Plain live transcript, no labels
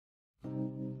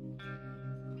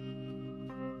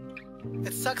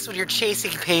It sucks when you're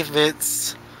chasing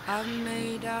pavements.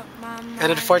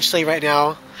 And unfortunately right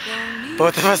now,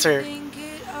 both of us are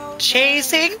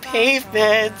chasing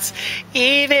pavements,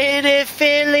 even if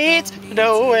it leads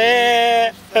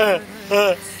nowhere.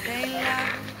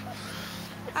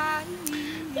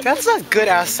 That's a good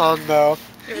ass song though.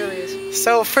 It really is.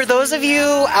 So for those of you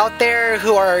out there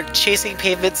who are chasing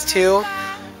pavements too,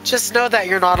 just know that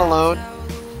you're not alone.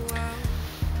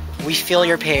 We feel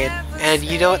your pain, and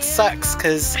you know it sucks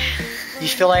because you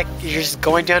feel like you're just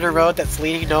going down a road that's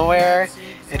leading nowhere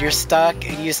and you're stuck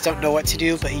and you just don't know what to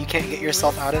do, but you can't get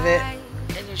yourself out of it.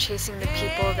 And you're chasing the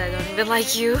people that don't even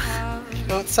like you. You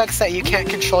know, it sucks that you can't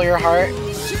control your heart,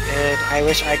 and I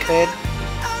wish I could.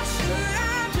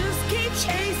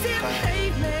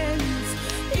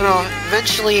 But, you know,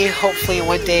 eventually, hopefully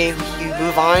one day you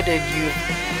move on and you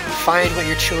find what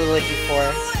you're truly looking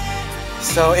for.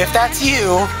 So if that's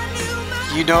you,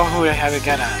 you know who to have a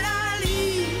gun at.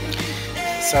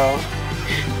 So,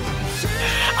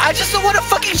 I just don't want to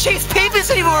fucking chase pavements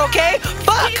anymore, okay?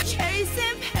 Fuck!